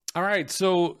All right,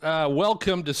 so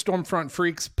welcome to Stormfront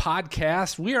Freaks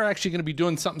podcast. We are actually going to be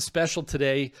doing something special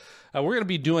today. We're going to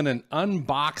be doing an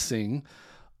unboxing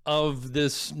of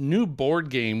this new board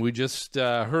game we just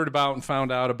heard about and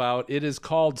found out about. It is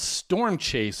called Storm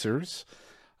Chasers.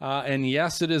 And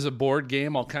yes, it is a board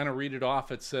game. I'll kind of read it off.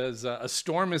 It says, a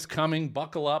storm is coming,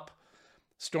 buckle up.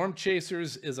 Storm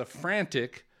Chasers is a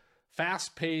frantic,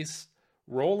 fast-paced,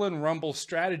 roll and rumble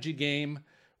strategy game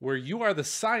where you are the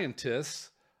scientists.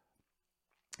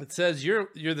 It says you're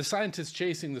the scientist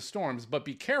chasing the storms, but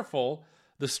be careful,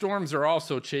 the storms are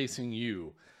also chasing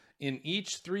you. In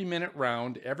each 3-minute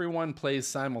round, everyone plays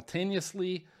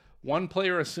simultaneously. One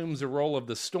player assumes the role of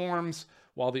the storms,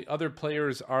 while the other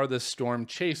players are the storm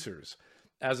chasers.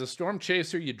 As a storm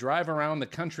chaser, you drive around the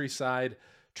countryside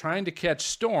trying to catch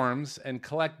storms and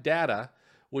collect data,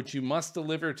 which you must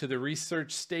deliver to the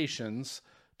research stations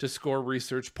to score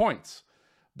research points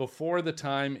before the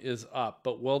time is up.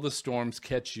 But will the storms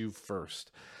catch you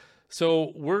first?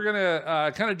 So we're going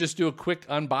to kind of just do a quick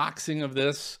unboxing of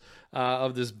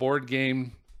this board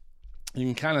game. You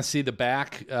can kind of see the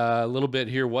back a little bit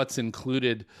here, what's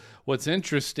included. What's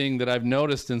interesting that I've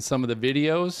noticed in some of the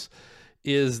videos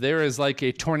is there is like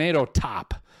a tornado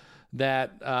top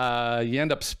that you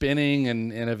end up spinning,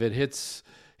 and if it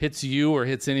hits you or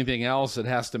hits anything else, it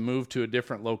has to move to a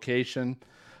different location.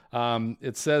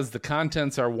 It says the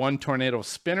contents are 1 tornado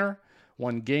spinner,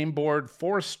 1 game board,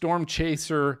 4 storm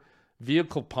chaser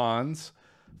vehicle pawns,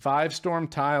 5 storm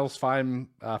tiles,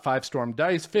 5 storm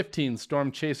dice, 15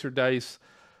 storm chaser dice,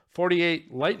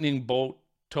 48 lightning bolt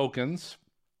tokens,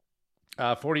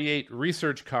 48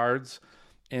 research cards,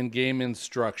 and game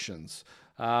instructions.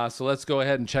 So let's go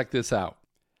ahead and check this out.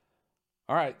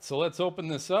 All right, so let's open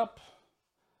this up.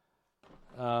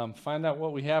 Find out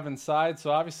what we have inside.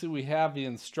 So obviously we have the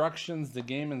instructions. The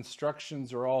game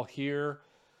instructions are all here,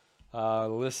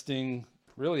 listing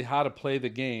really how to play the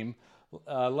game.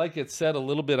 Like it said a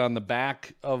little bit on the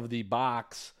back of the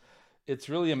box, it's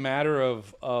really a matter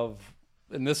of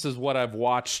and this is what I've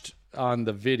watched on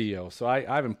the video. So I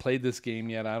haven't played this game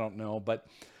yet. I don't know, but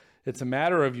it's a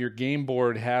matter of your game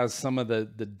board has some of the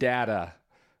data,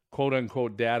 quote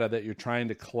unquote data that you're trying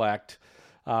to collect,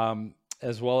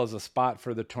 as well as a spot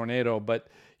for the tornado. But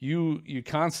you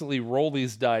constantly roll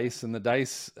these dice, and the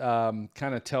dice kind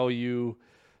of tell you,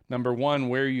 number one,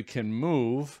 where you can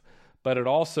move, but it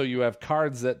also, you have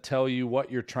cards that tell you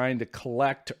what you're trying to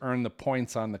collect to earn the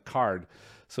points on the card.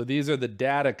 So these are the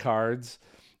data cards,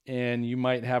 and you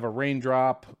might have a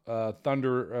raindrop,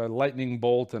 thunder, lightning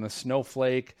bolt, and a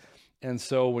snowflake. And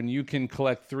so when you can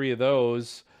collect 3 of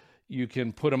those, you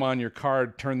can put them on your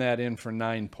card, turn that in for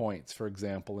 9 points, for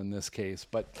example, in this case.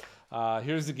 But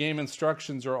here's the game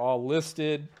instructions are all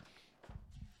listed.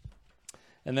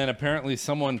 And then apparently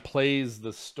someone plays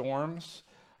the storms.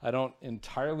 I don't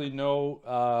entirely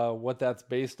know what that's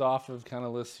based off of. Kind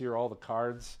of lists here all the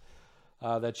cards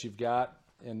that you've got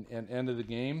and end of the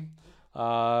game.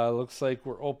 Looks like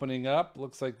we're opening up.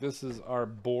 Looks like this is our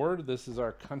board. This is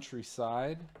our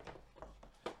countryside.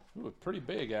 Ooh, pretty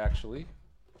big, actually.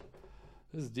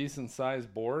 This is a decent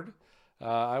sized board.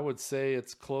 I would say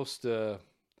it's close to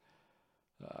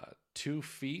 2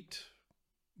 feet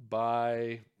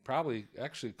by probably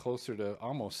actually closer to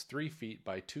almost 3 feet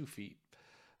by 2 feet.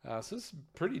 So this is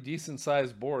a pretty decent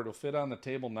sized board. It'll fit on the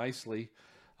table nicely.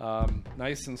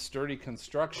 Nice and sturdy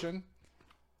construction.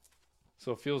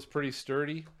 So it feels pretty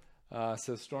sturdy.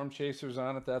 Says Storm Chasers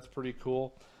on it. That's pretty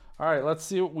cool. All right, let's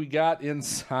see what we got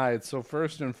inside. So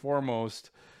first and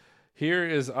foremost, here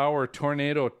is our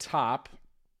tornado top.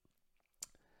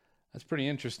 That's pretty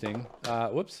interesting.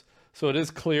 Whoops. So it is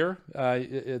clear.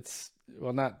 It's,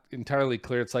 well, not entirely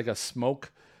clear. It's like a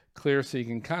smoke clear, so you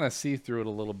can kind of see through it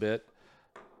a little bit.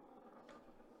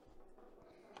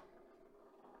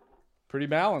 Pretty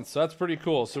balanced. So that's pretty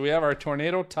cool. So we have our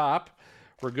tornado top.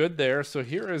 We're good there. So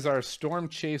here is our Storm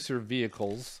Chaser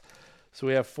vehicles. So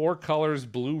we have 4 colors: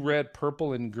 blue, red,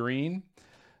 purple, and green.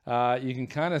 You can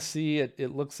kind of see it.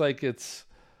 It looks like it's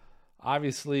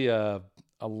obviously a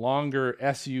longer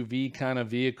SUV kind of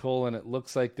vehicle, and it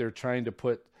looks like they're trying to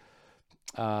put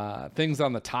things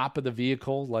on the top of the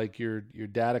vehicle, like your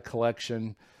data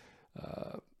collection,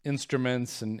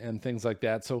 instruments, and things like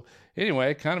that. So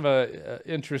anyway, kind of a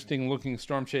interesting looking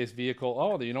Storm Chase vehicle.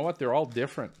 Oh, you know what? They're all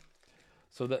different.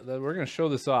 So that we're going to show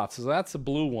this off. So that's the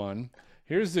blue one.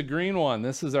 Here's the green one.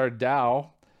 This is our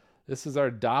Dow. This is our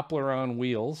Doppler on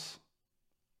wheels.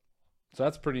 So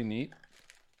that's pretty neat.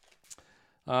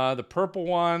 The purple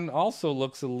one also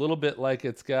looks a little bit like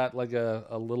it's got like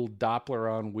a little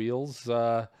Doppler on wheels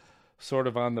sort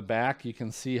of on the back. You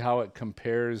can see how it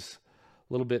compares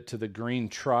a little bit to the green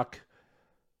truck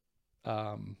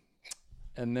And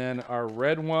then our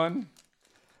red one,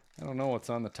 I don't know what's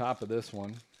on the top of this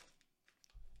one.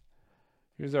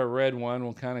 Here's our red one.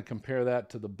 We'll kind of compare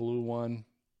that to the blue one.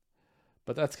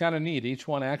 But that's kind of neat. Each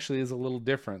one actually is a little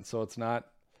different. So it's not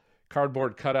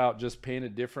cardboard cutout, just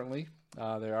painted differently.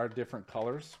 There are different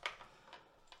colors.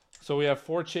 So we have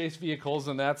 4 chase vehicles,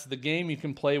 and that's the game you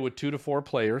can play with 2 to 4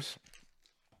 players.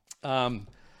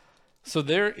 So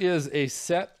there is a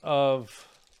set of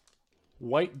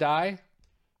white die.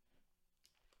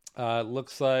 It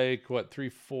looks like, 3,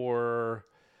 4,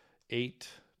 8,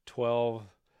 12.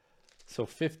 So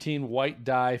 15 white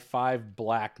die, 5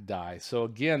 black die. So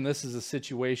again, this is a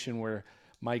situation where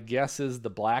my guess is the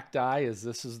black die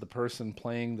this is the person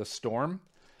playing the storm.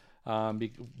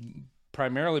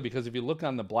 Primarily because if you look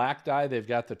on the black die, they've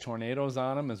got the tornadoes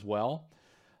on them as well,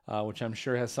 which I'm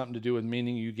sure has something to do with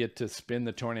meaning you get to spin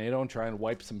the tornado and try and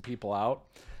wipe some people out.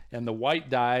 And the white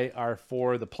die are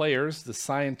for the players, the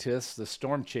scientists, the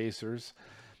storm chasers,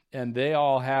 and they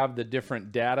all have the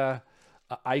different data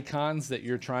icons that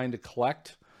you're trying to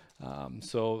collect.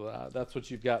 So that's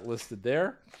what you've got listed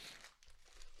there.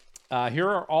 Here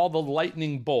are all the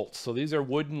lightning bolts. So these are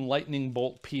wooden lightning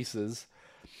bolt pieces.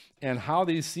 And how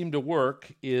these seem to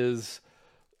work is,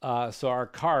 so our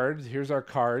cards, here's our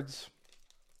cards.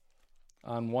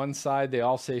 On one side, they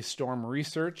all say Storm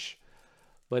Research.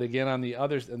 But again, on the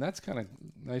others, and that's kind of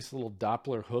nice little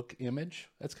Doppler hook image.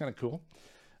 That's kind of cool.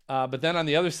 But then on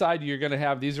the other side, you're going to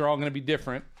have, these are all going to be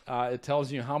different. It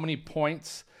tells you how many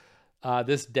points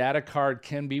this data card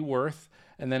can be worth.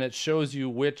 And then it shows you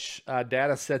which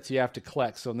data sets you have to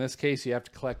collect. So in this case, you have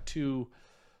to collect 2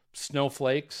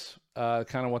 snowflakes,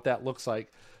 kind of what that looks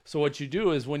like. So what you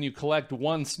do is when you collect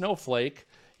 1 snowflake,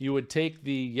 you would take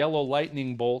the yellow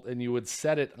lightning bolt and you would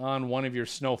set it on one of your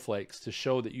snowflakes to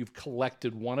show that you've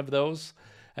collected one of those.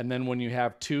 And then when you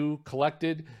have 2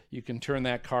 collected, you can turn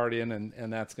that card in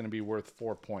and that's going to be worth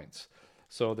 4 points.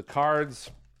 So the cards,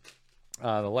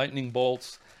 the lightning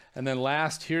bolts, and then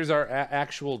last, here's our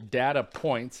actual data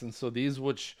points. And so these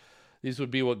would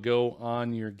be what go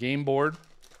on your game board.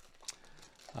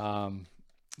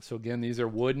 So again, these are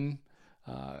wooden,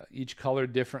 each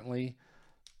colored differently.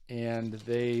 And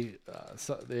they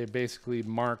basically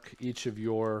mark each of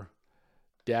your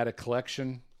data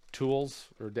collection tools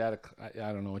or data.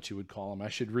 I don't know what you would call them. I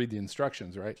should read the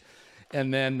instructions, right?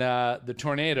 And then the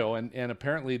tornado, and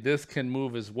apparently this can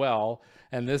move as well.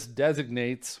 And this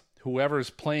designates whoever's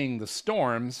playing the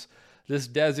storms. This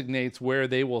designates where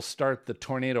they will start the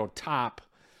tornado top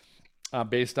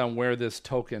based on where this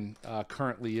token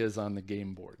currently is on the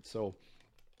game board. So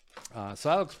that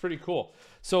looks pretty cool.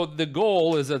 So the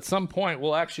goal is at some point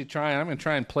we'll actually I'm going to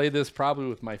try and play this probably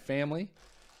with my family.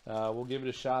 We'll give it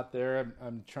a shot there.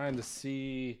 I'm trying to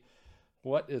see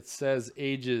what it says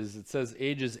ages. It says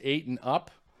ages 8 and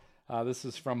up. This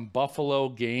is from Buffalo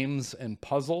Games and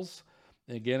Puzzles.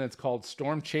 And again, it's called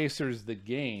Storm Chasers the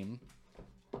Game.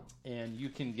 And you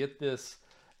can get this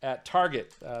at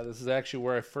Target. This is actually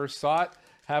where I first saw it.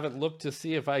 Haven't looked to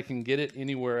see if I can get it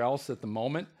anywhere else at the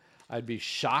moment. I'd be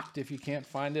shocked if you can't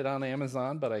find it on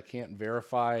Amazon, but I can't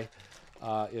verify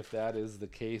if that is the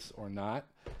case or not.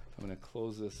 I'm going to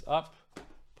close this up,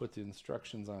 put the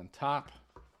instructions on top.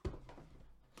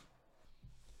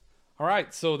 All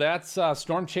right, so that's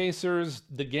Storm Chasers,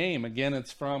 the game. Again,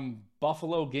 it's from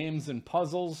Buffalo Games and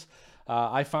Puzzles.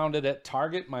 I found it at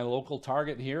Target, my local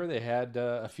Target here. They had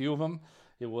a few of them.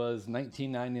 It was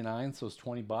 $19.99, so it's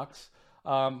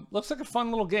 $20. Looks like a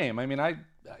fun little game. I mean,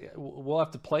 we'll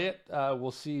have to play it.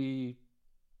 We'll see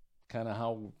kind of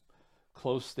how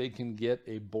close they can get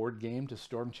a board game to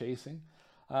storm chasing.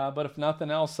 But if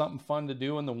nothing else, something fun to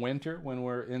do in the winter when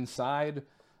we're inside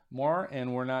more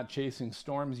and we're not chasing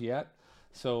storms yet.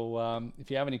 So if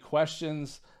you have any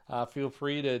questions, feel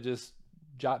free to just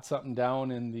jot something down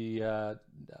in the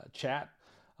chat,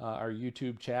 our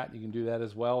YouTube chat. You can do that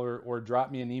as well, or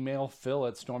drop me an email,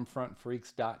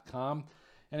 phil@stormfrontfreaks.com.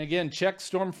 And again, check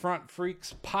Stormfront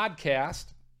Freaks podcast.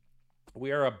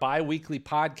 We are a bi-weekly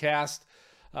podcast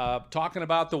talking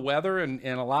about the weather and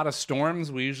a lot of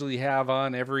storms. We usually have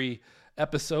on every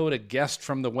episode a guest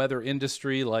from the weather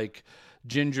industry like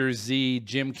Ginger Z,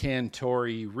 Jim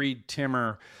Cantori, Reed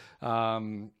Timmer,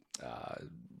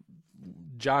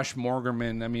 Josh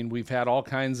Morgerman. I mean, we've had all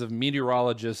kinds of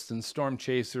meteorologists and storm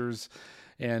chasers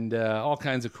and all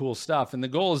kinds of cool stuff. And the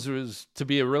goal is to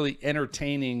be a really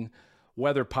entertaining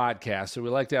weather podcast. So we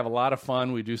like to have a lot of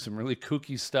fun. We do some really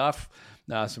kooky stuff,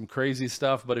 some crazy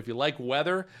stuff. But if you like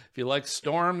weather, if you like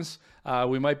storms,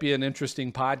 we might be an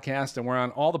interesting podcast. And we're on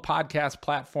all the podcast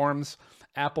platforms,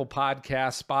 Apple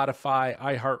Podcasts, Spotify,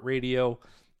 iHeartRadio,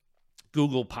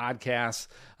 Google Podcasts.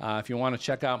 If you want to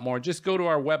check out more, just go to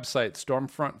our website,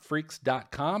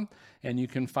 stormfrontfreaks.com, and you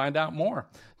can find out more.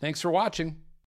 Thanks for watching.